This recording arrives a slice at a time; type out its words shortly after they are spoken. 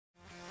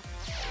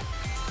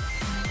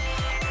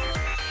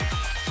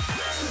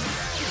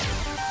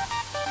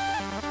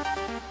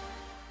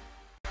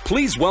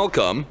Please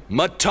welcome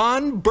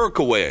Matan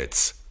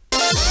Berkowitz.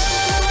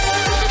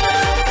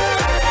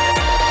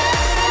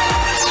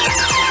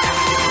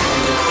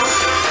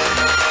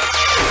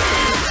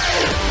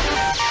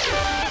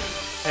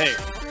 Hey,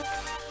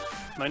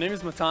 my name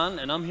is Matan,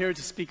 and I'm here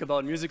to speak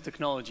about music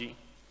technology,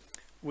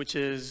 which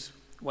is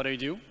what I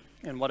do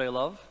and what I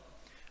love.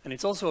 And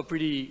it's also a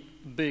pretty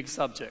big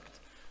subject,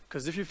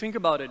 because if you think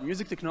about it,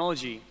 music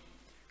technology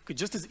could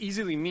just as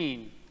easily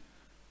mean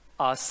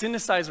a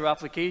synthesizer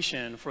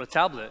application for a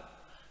tablet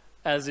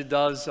as it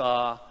does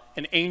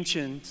an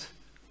ancient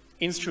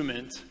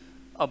instrument,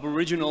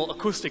 aboriginal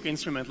acoustic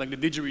instrument like the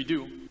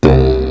didgeridoo.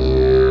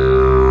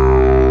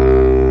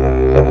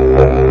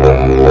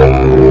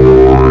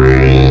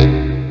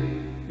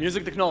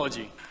 Music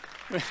technology.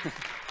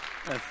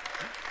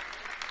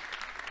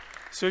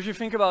 So if you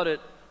think about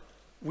it,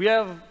 we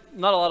have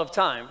not a lot of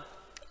time,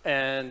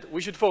 and we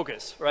should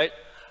focus, right?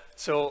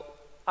 So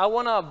I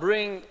want to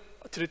bring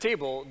to the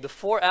table the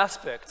 4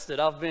 aspects that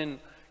I've been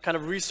kind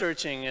of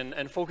researching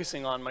and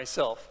focusing on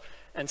myself,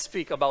 and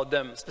speak about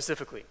them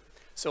specifically.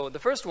 So the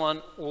first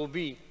one will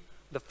be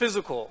the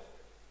physical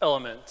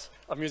element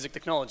of music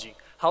technology,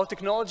 how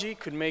technology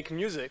could make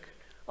music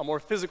a more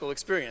physical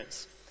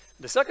experience.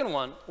 The second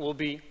one will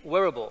be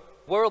wearable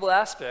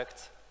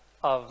aspect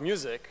of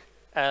music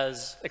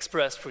as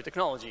expressed through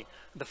technology.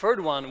 The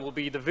third one will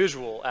be the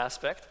visual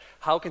aspect,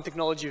 how can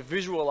technology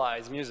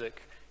visualize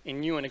music in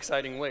new and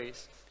exciting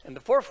ways. And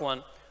the fourth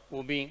one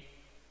will be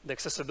the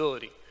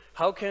accessibility.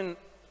 How can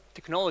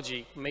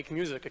technology make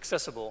music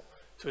accessible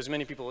to as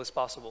many people as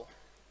possible?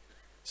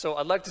 So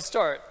I'd like to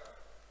start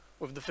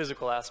with the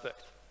physical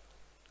aspect.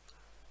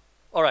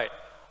 All right,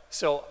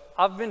 so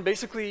I've been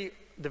basically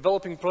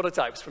developing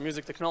prototypes for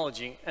music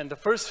technology, and the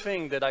first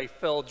thing that I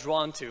felt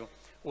drawn to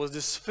was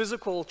this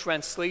physical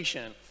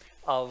translation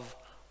of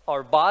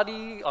our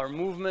body, our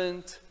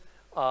movement,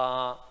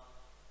 to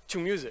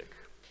music.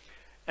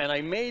 And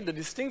I made the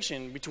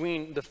distinction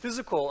between the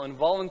physical and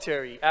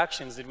voluntary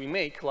actions that we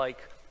make, like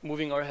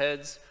moving our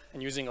heads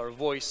and using our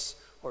voice,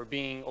 or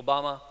being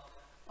Obama,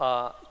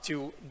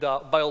 to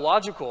the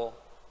biological,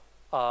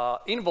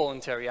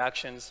 involuntary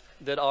actions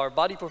that our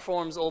body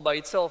performs all by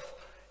itself,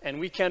 and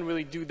we can't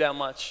really do that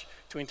much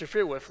to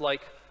interfere with,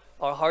 like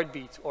our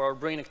heartbeat or our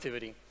brain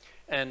activity.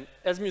 And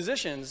as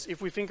musicians,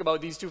 if we think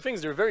about these two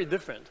things, they're very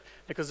different,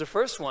 because the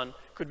first one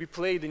could be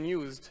played and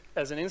used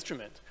as an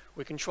instrument.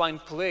 We can try and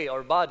play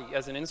our body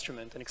as an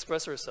instrument and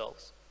express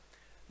ourselves.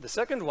 The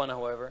second one,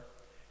 however,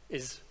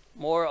 is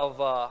more of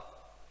a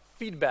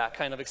feedback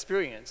kind of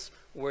experience,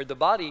 where the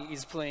body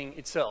is playing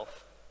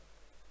itself.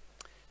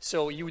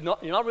 So you're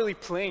not really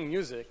playing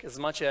music as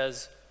much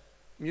as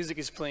music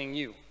is playing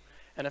you.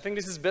 And I think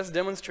this is best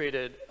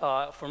demonstrated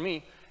for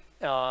me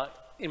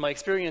in my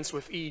experience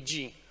with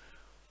EEG,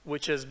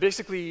 which is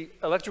basically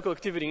electrical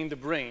activity in the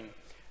brain.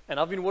 And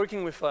I've been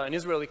working with an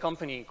Israeli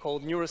company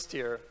called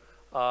Neurosteer,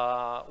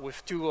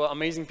 with 2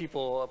 amazing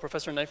people,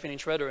 Professor Naifin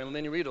Shredder and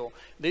Lenny Riedel.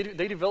 They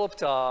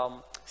developed a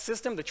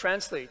system that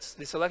translates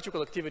this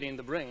electrical activity in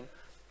the brain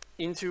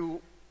into,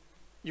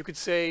 you could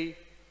say,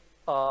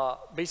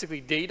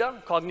 basically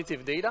data,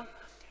 cognitive data.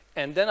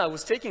 And then I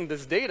was taking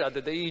this data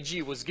that the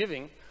EEG was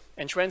giving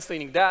and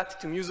translating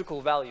that to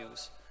musical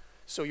values.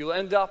 So you'll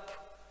end up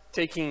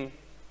taking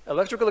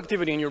electrical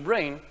activity in your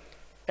brain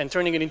and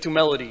turning it into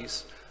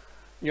melodies.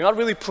 You're not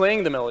really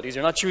playing the melodies,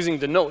 you're not choosing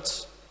the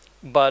notes,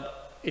 but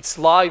it's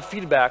live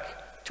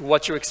feedback to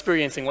what you're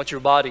experiencing, what your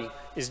body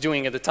is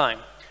doing at the time.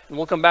 And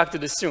we'll come back to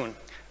this soon.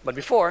 But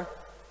before,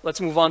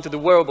 let's move on to the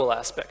wearable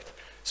aspect.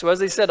 So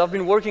as I said, I've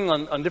been working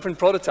on different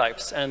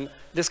prototypes, and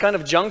this kind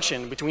of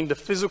junction between the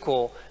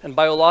physical and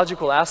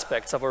biological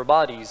aspects of our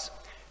bodies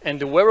and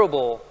the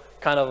wearable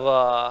kind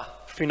of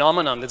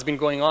phenomenon that's been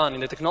going on in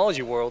the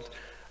technology world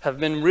have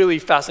been really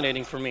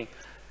fascinating for me.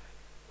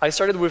 I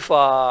started with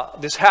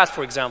this hat,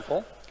 for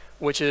example,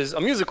 which is a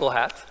musical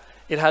hat.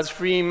 It has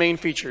 3 main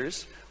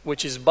features,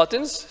 which is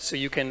buttons, so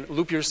you can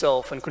loop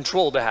yourself and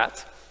control the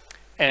hat.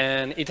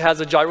 And it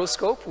has a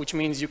gyroscope, which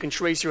means you can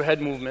trace your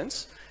head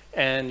movements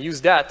and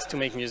use that to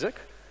make music.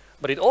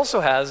 But it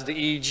also has the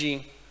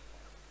EEG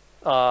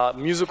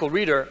musical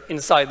reader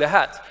inside the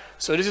hat.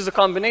 So this is a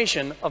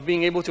combination of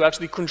being able to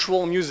actually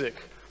control music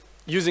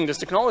using this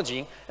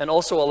technology, and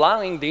also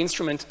allowing the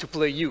instrument to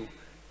play you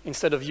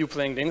instead of you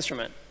playing the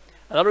instrument.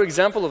 Another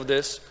example of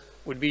this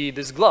would be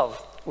this glove,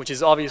 which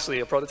is obviously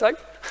a prototype.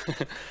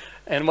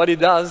 And what it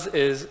does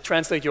is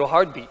translate your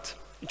heartbeat.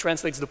 It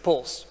translates the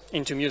pulse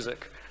into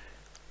music.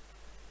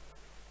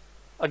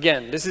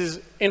 Again, this is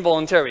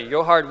involuntary.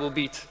 Your heart will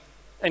beat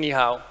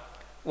anyhow.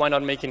 Why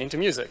not make it into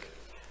music?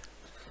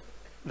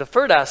 The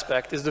third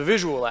aspect is the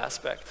visual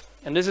aspect.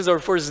 And this is our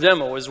first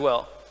demo as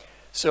well.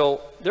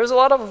 So there's a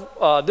lot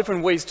of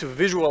different ways to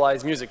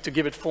visualize music, to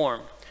give it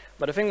form.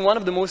 But I think one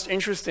of the most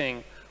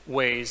interesting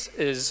ways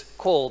is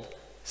called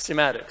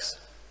cymatics.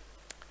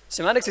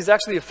 Cymatics is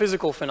actually a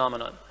physical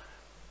phenomenon.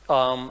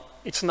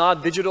 It's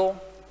not digital,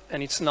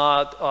 and it's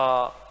not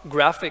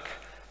graphic.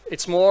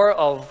 It's more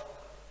of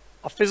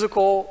a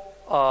physical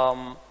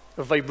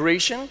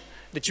vibration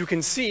that you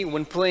can see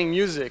when playing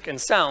music and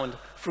sound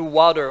through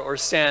water or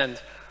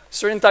sand.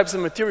 Certain types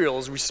of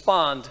materials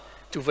respond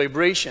to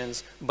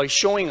vibrations by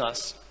showing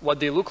us what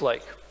they look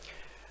like.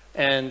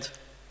 And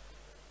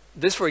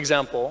this, for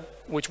example,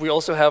 which we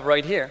also have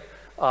right here,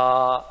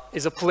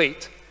 is a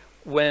plate.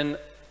 When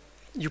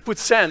you put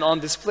sand on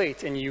this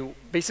plate and you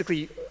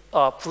basically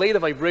play the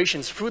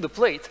vibrations through the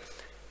plate,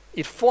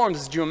 it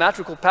forms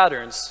geometrical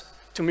patterns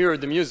to mirror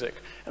the music.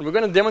 And we're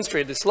going to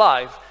demonstrate this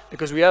live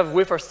because we have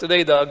with us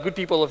today the good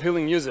people of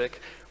Healing Music,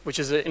 which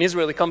is an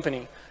Israeli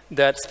company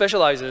that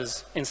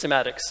specializes in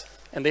cymatics.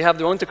 And they have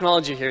their own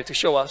technology here to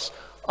show us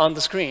on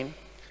the screen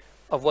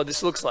of what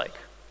this looks like.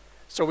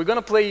 So we're going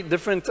to play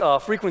different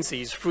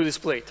frequencies through this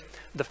plate.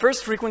 The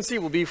first frequency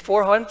will be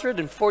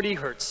 440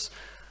 hertz.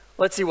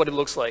 Let's see what it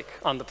looks like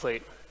on the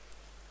plate.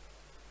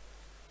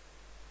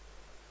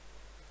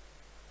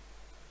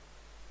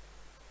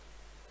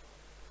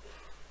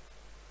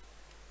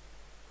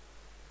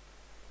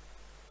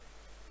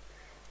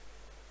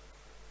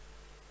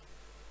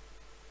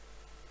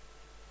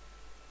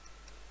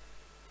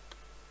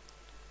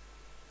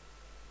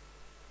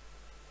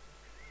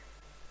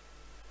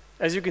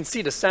 As you can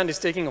see, the sand is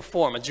taking a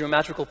form, a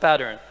geometrical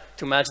pattern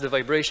to match the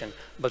vibration.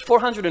 But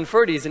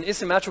 430 is an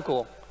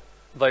asymmetrical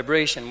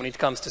vibration when it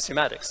comes to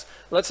cymatics.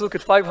 Let's look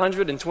at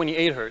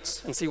 528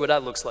 hertz and see what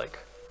that looks like.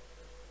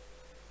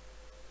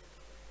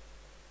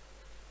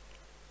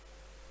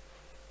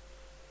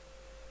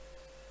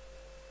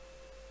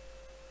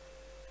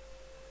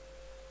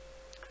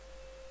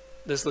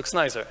 This looks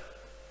nicer.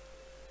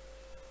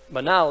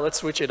 But now let's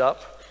switch it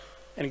up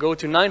and go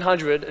to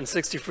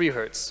 963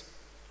 hertz.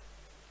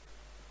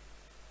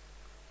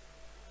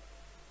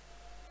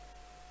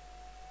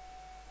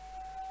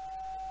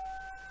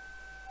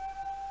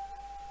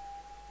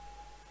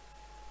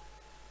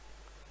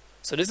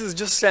 So this is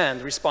just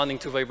sand responding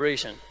to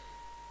vibration.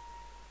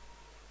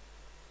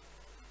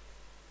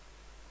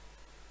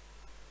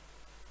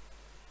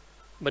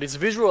 But it's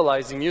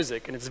visualizing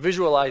music and it's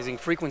visualizing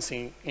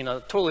frequency in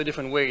a totally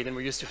different way than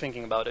we're used to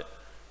thinking about it.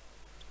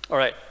 All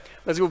right,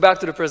 let's go back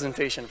to the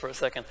presentation for a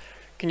second.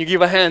 Can you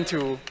give a hand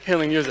to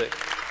Healing Music?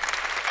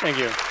 Thank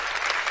you.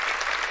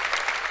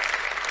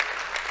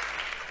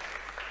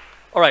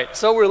 All right,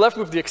 so we're left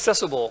with the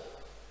accessible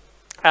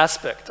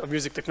aspect of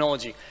music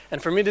technology.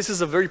 And for me, this is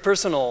a very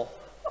personal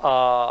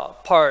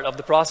part of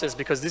the process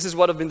because this is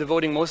what I've been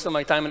devoting most of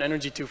my time and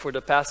energy to for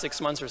the past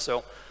 6 months or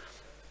so.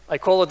 I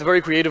call it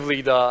very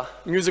creatively the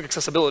music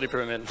accessibility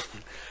pyramid.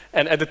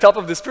 And at the top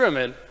of this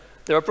pyramid,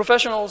 there are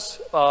professionals,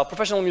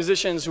 professional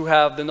musicians who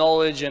have the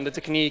knowledge and the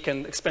technique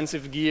and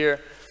expensive gear.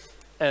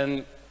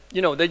 And,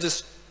 you know, they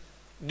just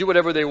do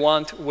whatever they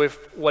want with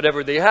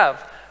whatever they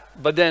have.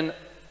 But then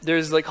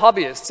there's like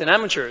hobbyists and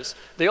amateurs.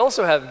 They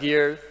also have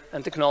gear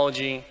and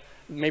technology.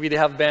 Maybe they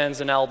have bands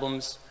and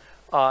albums.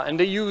 And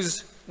they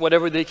use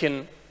whatever they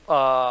can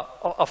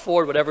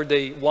afford, whatever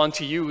they want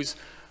to use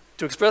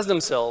to express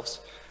themselves.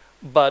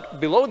 But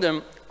below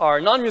them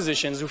are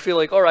non-musicians who feel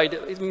like, all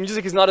right,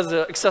 music is not as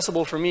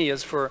accessible for me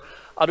as for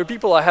other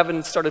people. I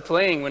haven't started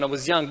playing when I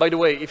was young. By the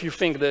way, if you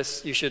think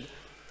this, you should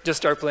just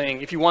start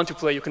playing. If you want to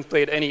play, you can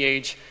play at any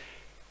age.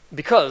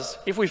 Because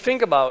if we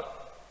think about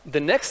the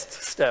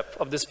next step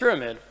of this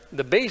pyramid,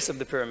 the base of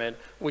the pyramid,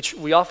 which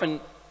we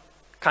often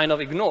kind of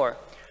ignore,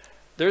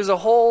 there's a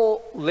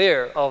whole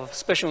layer of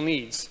special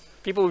needs.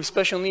 People with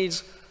special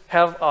needs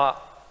have a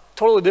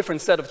totally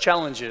different set of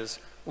challenges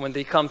when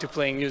they come to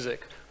playing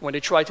music, when they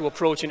try to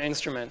approach an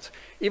instrument.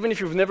 Even if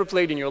you've never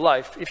played in your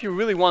life, if you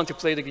really want to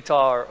play the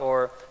guitar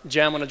or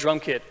jam on a drum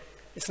kit,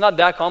 it's not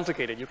that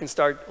complicated. You can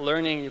start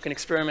learning, you can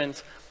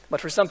experiment,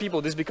 but for some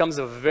people this becomes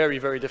a very,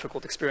 very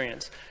difficult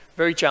experience,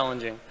 very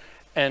challenging.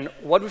 And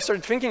what we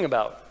started thinking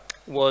about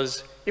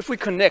was if we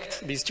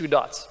connect these two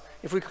dots,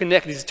 if we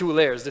connect these two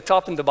layers, the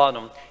top and the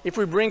bottom, if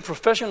we bring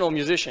professional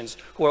musicians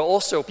who are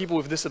also people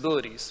with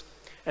disabilities,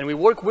 and we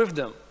work with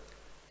them,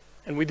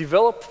 and we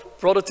develop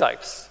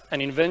prototypes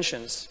and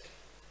inventions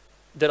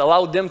that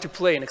allow them to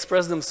play and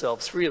express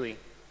themselves freely,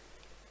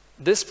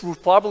 this will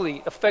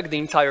probably affect the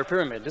entire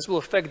pyramid. This will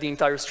affect the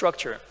entire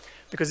structure.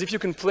 Because if you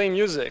can play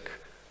music,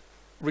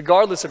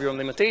 regardless of your own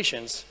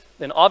limitations,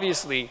 then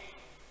obviously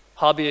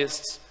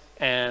hobbyists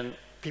and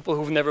people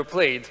who've never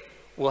played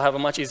will have a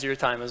much easier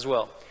time as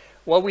well.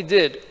 What we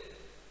did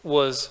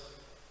was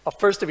a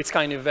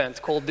first-of-its-kind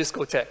event called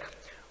Discotech,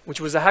 which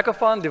was a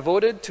hackathon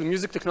devoted to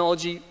music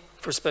technology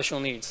for special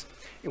needs.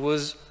 It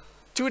was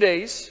 2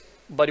 days,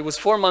 but it was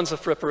 4 months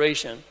of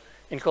preparation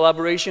in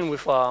collaboration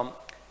with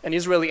an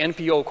Israeli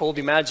NPO called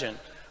Imagine,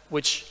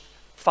 which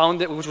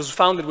was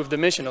founded with the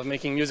mission of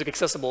making music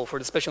accessible for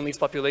the special needs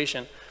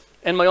population,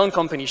 and my own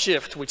company,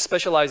 Shift, which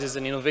specializes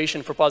in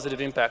innovation for positive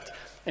impact.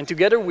 And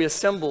together we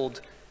assembled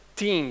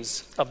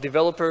teams of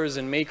developers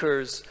and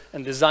makers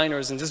and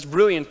designers and just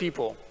brilliant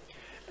people.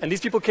 And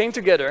these people came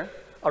together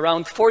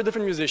around 4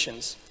 different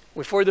musicians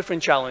with 4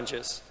 different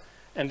challenges.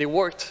 And they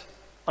worked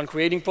on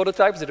creating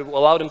prototypes that would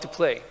allow them to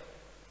play.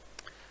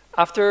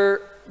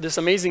 After this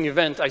amazing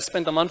event, I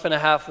spent a month and a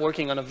half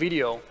working on a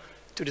video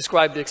to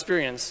describe the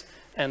experience.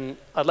 And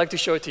I'd like to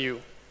show it to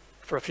you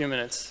for a few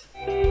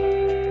minutes.